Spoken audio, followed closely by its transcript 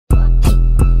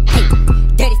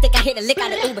hit a lick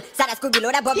out of Uber. Side that Scooby,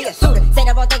 Lord, that boy be a shooter. Say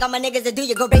the wrong thing on my niggas to do,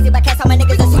 you go crazy, but catch all my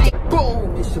niggas a shooter.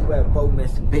 Boom! It's your boy Bo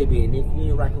Messi, baby, and if you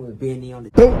ain't rocking with Benny on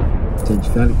the Change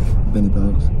Felix, Benny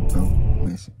Blogs, Bo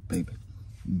Messi, baby.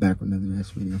 Back with another ass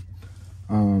video.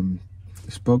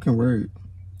 Spoken word.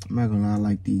 I'm not gonna lie, I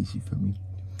like these, you feel me?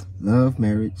 Love,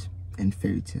 marriage, and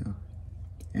fairy tale.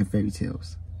 And fairy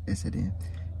tales. S-A-N.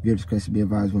 Viewer discretion be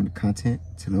advised on the content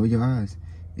to lower your eyes.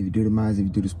 If you do the minds, if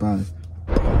you do the spies.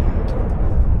 Let's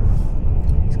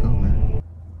go, man.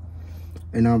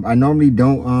 And I normally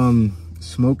don't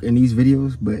smoke in these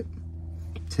videos, but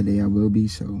today I will be,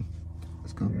 so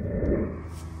let's go.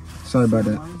 Sorry about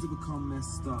that. Minds have become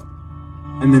messed up,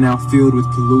 and they're now filled with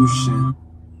pollution.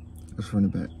 Let's run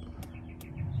it back.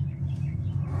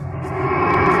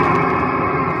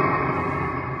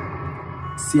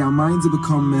 See, our minds have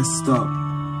become messed up,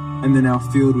 and they're now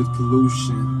filled with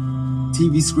pollution.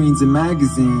 TV screens and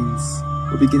magazines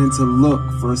are beginning to look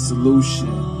for a solution.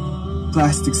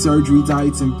 Plastic surgery,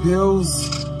 diets, and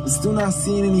pills, but still not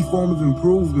seeing any form of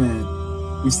improvement.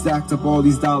 We've stacked up all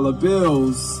these dollar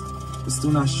bills, but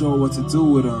still not sure what to do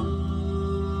with them.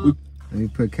 Let me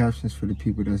put captions for the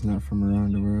people that's not from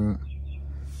around the world.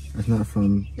 That's not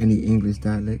from any English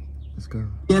dialect. Let's go.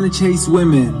 We're gonna chase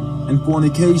women and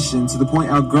fornication to the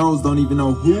point our girls don't even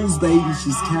know whose baby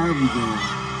she's carrying.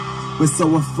 We're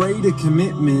so afraid of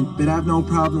commitment, but have no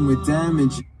problem with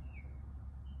damage.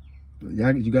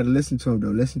 You gotta listen to him though,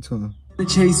 listen to him. We're gonna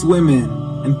chase women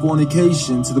and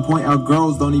fornication to the point our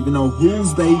girls don't even know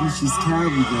whose baby she's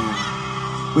carrying.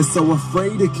 We're so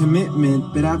afraid of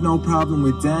commitment, but have no problem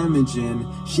with damaging.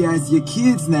 She has your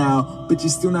kids now, but you're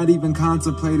still not even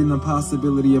contemplating the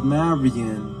possibility of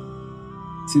marrying.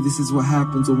 See, this is what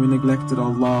happens when we neglected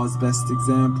Allah's best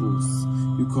examples.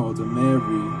 You called her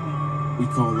Mary, we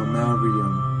call her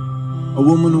Maryam. A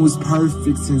woman who was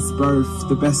perfect since birth,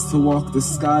 the best to walk the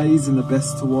skies and the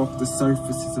best to walk the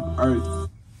surfaces of earth.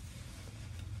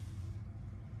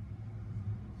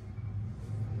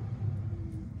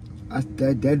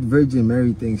 That Virgin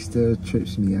Mary thing still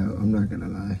trips me out, I'm not gonna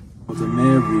lie. We call her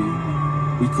Mary,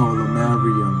 we call her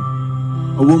Maryam.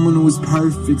 A woman who was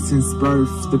perfect since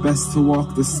birth, the best to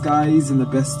walk the skies and the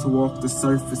best to walk the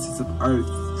surfaces of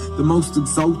earth. The most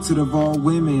exalted of all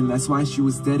women, that's why she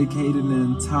was dedicated an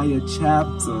entire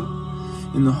chapter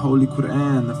in the Holy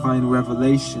Quran, the final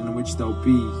revelation in which there'll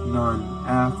be none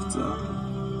after.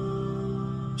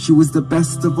 She was the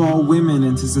best of all women,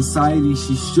 and to society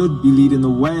she should be leading the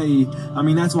way. I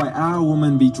mean, that's why our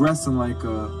women be dressing like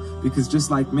her, because just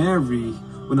like Mary,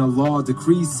 when Allah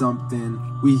decrees something,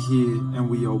 we hear and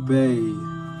we obey.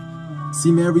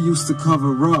 See, Mary used to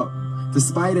cover up.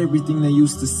 Despite everything they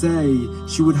used to say,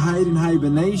 she would hide in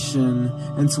hibernation,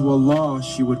 and to Allah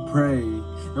she would pray.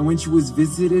 And when she was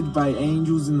visited by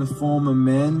angels in the form of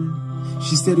men,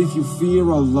 she said if you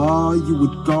fear Allah, you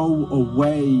would go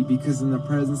away, because in the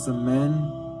presence of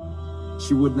men,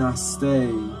 she would not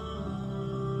stay.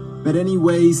 But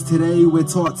anyways, today we're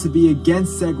taught to be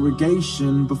against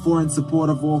segregation, before in support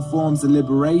of all forms of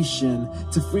liberation.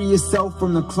 To free yourself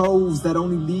from the clothes that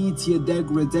only lead to your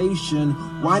degradation.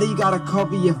 Why do you gotta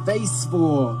cover your face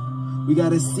for? We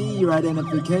gotta see your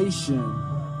identification.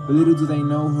 But little do they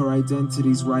know her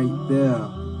identity's right there.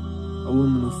 A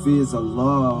woman who fears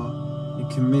Allah and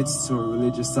commits to her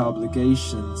religious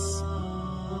obligations.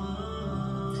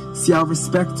 See, I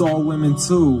respect all women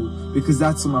too, because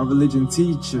that's what my religion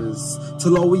teaches. To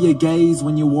lower your gaze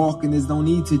when you're walking, there's no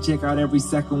need to check out every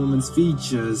second woman's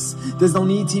features. There's no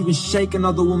need to even shake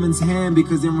another woman's hand,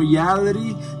 because in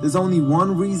reality, there's only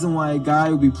one reason why a guy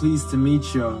would be pleased to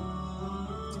meet you.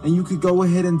 And you could go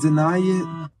ahead and deny it.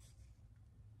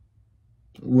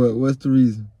 What's the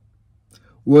reason?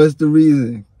 What's the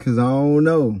reason? Cause I don't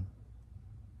know.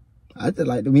 I just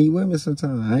like to meet women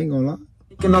sometimes, I ain't gonna lie.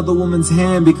 Another woman's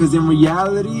hand, because in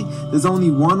reality, there's only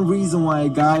one reason why a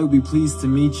guy would be pleased to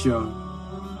meet you.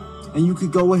 And you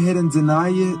could go ahead and deny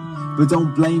it, but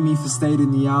don't blame me for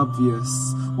stating the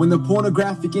obvious. When the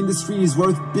pornographic industry is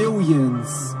worth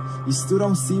billions, you still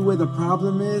don't see where the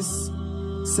problem is?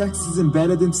 Sex is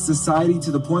embedded into society to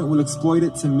the point we'll exploit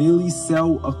it to merely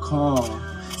sell a car.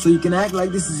 So you can act like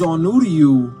this is all new to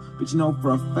you, but you know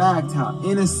for a fact how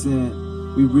innocent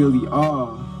we really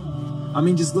are. I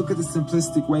mean, just look at the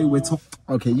simplistic way we're talking.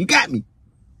 Okay, you got me.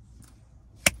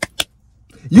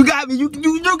 You got me. You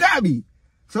got me.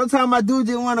 Sometimes I do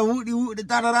just want to whoop the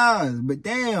da-da-das, but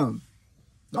damn,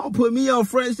 don't put me on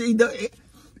front street.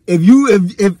 If you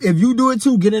do it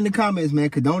too, get in the comments, man.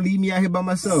 Cause don't leave me out here by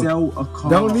myself. Sell a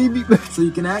car. Don't leave me. So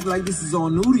you can act like this is all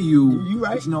new to you. You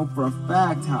right. But you know for a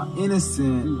fact how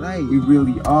innocent right. we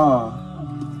really are.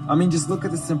 I mean, just look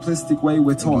at the simplistic way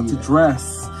we're taught to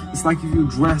dress. It's like if you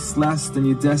dress less, then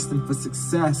you're destined for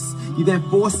success. You then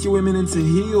force your women into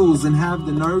heels and have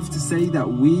the nerve to say that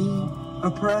we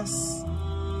oppress.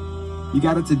 You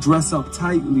got it to dress up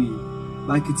tightly,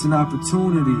 like it's an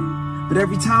opportunity. But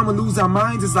every time we lose our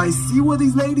minds, it's like, see what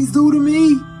these ladies do to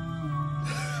me?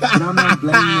 But I'm not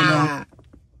blaming them.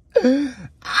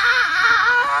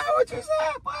 What you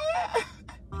said, boy?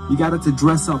 You got it to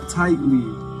dress up tightly,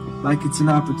 like it's an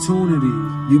opportunity.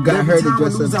 You got her to dress up. Every time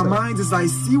we lose our minds, it's like,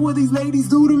 see what these ladies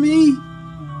do to me?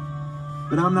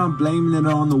 But I'm not blaming it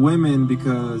on the women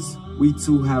because we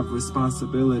too have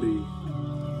responsibility.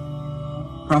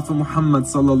 Prophet Muhammad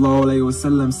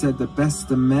ﷺ said the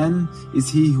best of men is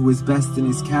he who is best in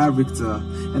his character,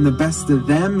 and the best of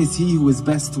them is he who is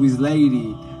best to his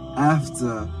lady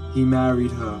after he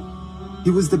married her. He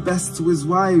was the best to his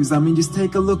wives. I mean, just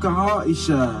take a look at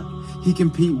Aisha. He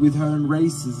competed with her in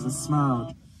races and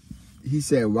smiled. He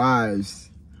said wives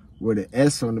with an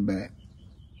S on the back.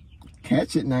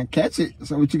 Catch it now, catch it.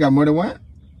 So what, you got more than one?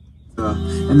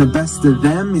 And the best of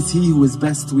them is he who is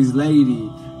best to his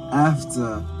lady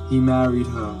after he married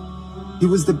her. He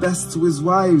was the best to his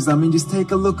wives. I mean, just take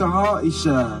a look at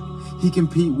Aisha. He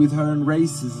competed with her in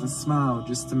races and smiled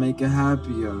just to make her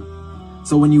happier.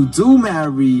 So when you do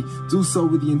marry, do so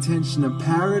with the intention of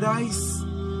paradise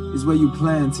is where you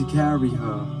plan to carry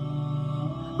her.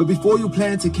 But before you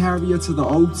plan to carry her to the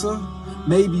altar,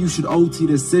 maybe you should alter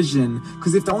your decision.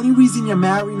 Because if the only reason you're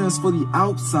marrying her is for the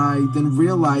outside, then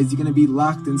realize you're going to be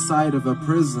locked inside of a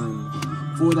prison.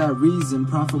 For that reason,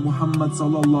 Prophet Muhammad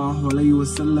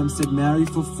ﷺ said marry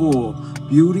for 4: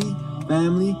 beauty,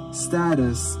 family,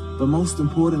 status, but most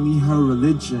importantly her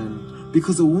religion.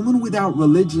 Because a woman without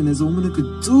religion is a woman who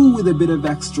could do with a bit of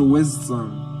extra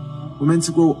wisdom. We're meant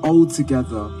to grow old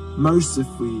together,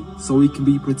 mercifully, so we can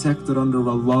be protected under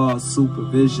Allah's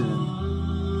supervision.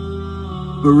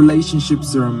 But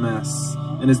relationships are a mess,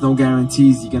 and there's no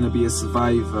guarantees you're going to be a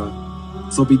survivor.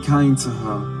 So be kind to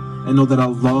her, and know that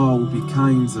Allah will be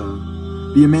kinder.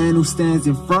 Be a man who stands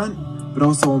in front, but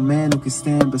also a man who can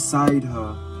stand beside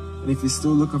her. And if you're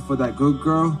still looking for that good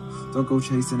girl, don't go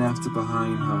chasing after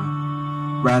behind her.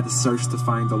 Rather search to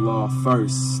find Allah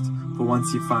first, for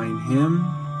once you find Him,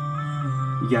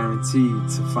 you're guaranteed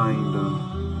to find her.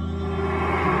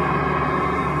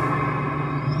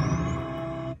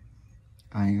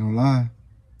 I ain't gonna lie.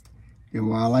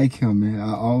 Yo, I like him, man.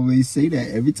 I always say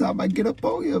that every time I get up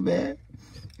on here, man.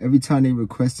 Every time they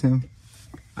request him,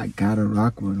 I gotta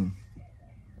rock with him.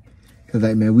 Cause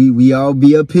like, man, we all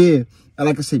be up here. And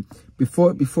like I said,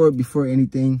 before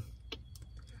anything,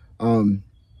 open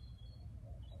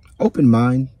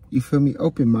mind, you feel me?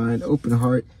 Open mind, open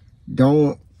heart.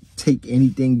 Don't take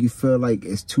anything you feel like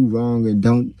is too wrong, and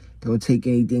don't take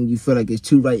anything you feel like is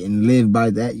too right and live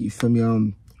by that, you feel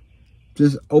me?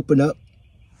 Just open up,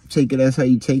 take it as how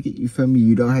you take it, you feel me?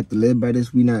 You don't have to live by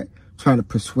this. We not trying to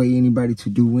persuade anybody to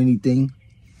do anything.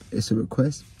 It's a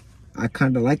request. I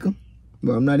kind of like him,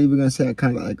 but I'm not even gonna say I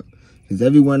kind of like him, because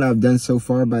everyone I've done so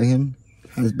far by him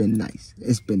has been nice.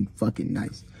 It's been fucking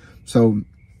nice. So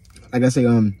like I say,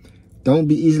 don't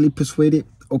be easily persuaded.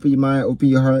 Open your mind, open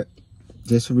your heart.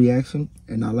 Just a reaction,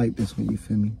 and I like this one, you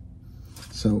feel me?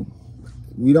 So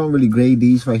we don't really grade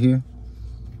these right here.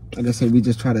 Like I said, we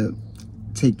just try to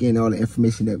take in all the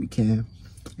information that we can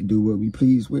and do what we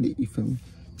please with it, you feel me?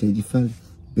 JG Family,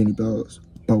 Benny Balls,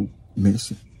 Bo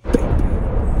Medicine. I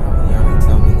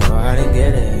didn't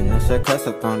get it, ain't no shit cuss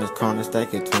up on this corner,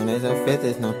 stack it 20s and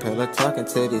 50s, no pillow talking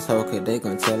to these hoes, cause they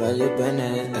gon' tell all your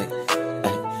business, ay,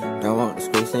 ay, don't want to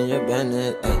squeeze in your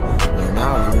business, ay, and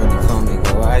now you really told me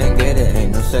go, I didn't get it,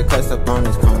 ain't no shit cuss up on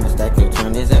this corner, stack it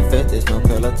 20s and 50s, no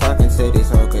pillow talking to these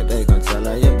hoes, cause they gon' tell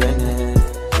all your business,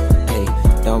 ay,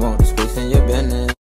 don't want to squeeze in your business.